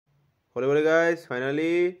Hello guys,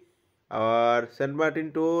 finally our St.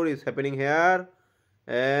 Martin tour is happening here,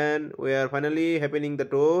 and we are finally happening the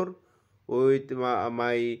tour with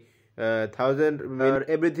my thousand.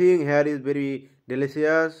 Everything here is very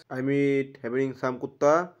delicious. I mean having some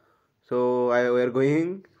kutta, so we are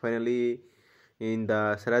going finally in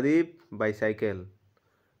the Saradip by cycle,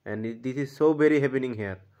 and this is so very happening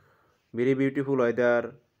here. Very beautiful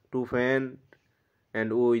weather, two fan,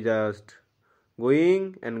 and we just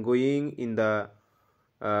going and going in the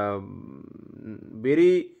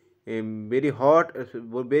very hot,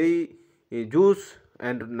 very juice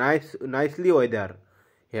and nicely weather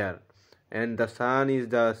here, and the sun is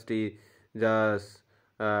just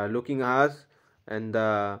looking us, and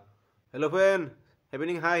the hello fan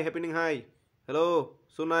happening high. Hello,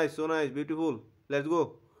 so nice, beautiful. Let's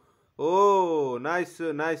go. Oh, nice,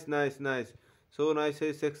 nice. So nice,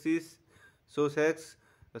 sexy, so sex.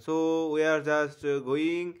 So we are just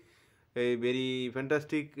going a very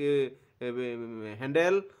fantastic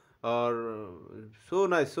handle, or so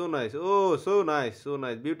nice. Oh, so nice,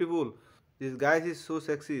 beautiful. This guy is so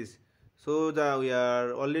sexy. So we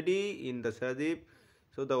are already in the Sadip.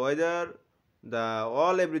 So the weather, the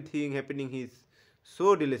all everything happening is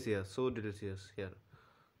so delicious here,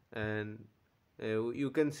 and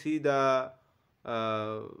you can see the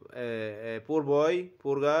poor boy,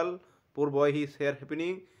 poor girl, poor boy, his hair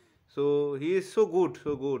happening. So he is so good,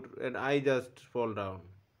 and I just fall down.